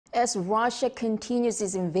As Russia continues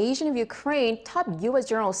its invasion of Ukraine, top U.S.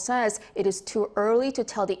 general says it is too early to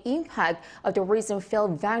tell the impact of the recent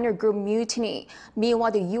failed Wagner Group mutiny.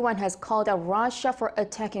 Meanwhile, the UN has called out Russia for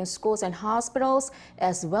attacking schools and hospitals,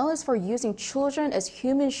 as well as for using children as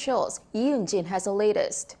human shields. Eun-jin has the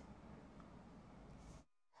latest.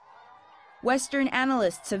 Western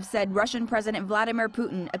analysts have said Russian President Vladimir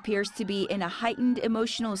Putin appears to be in a heightened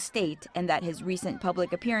emotional state and that his recent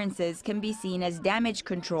public appearances can be seen as damage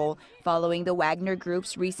control following the Wagner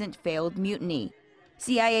Group's recent failed mutiny.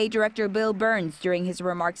 CIA Director Bill Burns, during his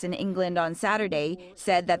remarks in England on Saturday,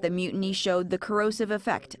 said that the mutiny showed the corrosive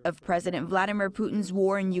effect of President Vladimir Putin's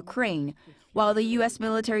war in Ukraine, while the U.S.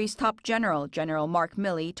 military's top general, General Mark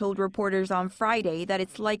Milley, told reporters on Friday that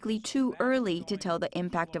it's likely too early to tell the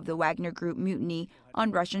impact of the Wagner Group mutiny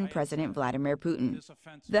on Russian President Vladimir Putin.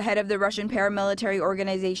 The head of the Russian paramilitary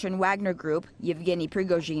organization Wagner Group, Yevgeny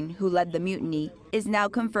Prigozhin, who led the mutiny, is now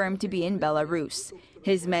confirmed to be in Belarus.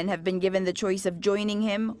 His men have been given the choice of joining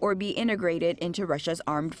him or be integrated into Russia's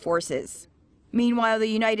armed forces. Meanwhile, the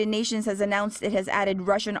United Nations has announced it has added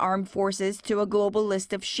Russian armed forces to a global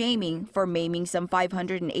list of shaming for maiming some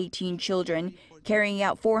 518 children, carrying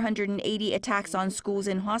out 480 attacks on schools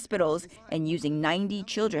and hospitals, and using 90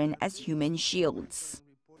 children as human shields.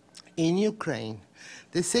 In Ukraine,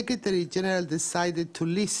 the Secretary General decided to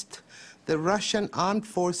list the Russian armed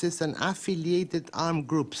forces and affiliated armed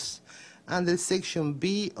groups under Section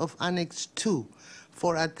B of Annex 2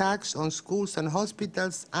 for attacks on schools and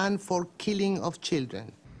hospitals and for killing of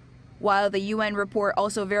children. While the UN report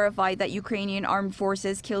also verified that Ukrainian armed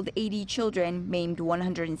forces killed 80 children, maimed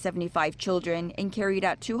 175 children, and carried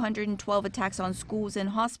out 212 attacks on schools and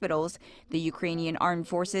hospitals, the Ukrainian armed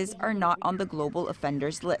forces are not on the global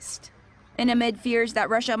offenders list. And amid fears that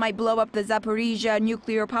Russia might blow up the Zaporizhzhia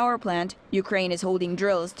nuclear power plant, Ukraine is holding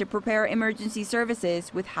drills to prepare emergency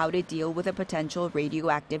services with how to deal with a potential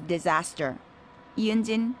radioactive disaster.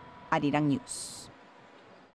 Eun-jin, Arirang News.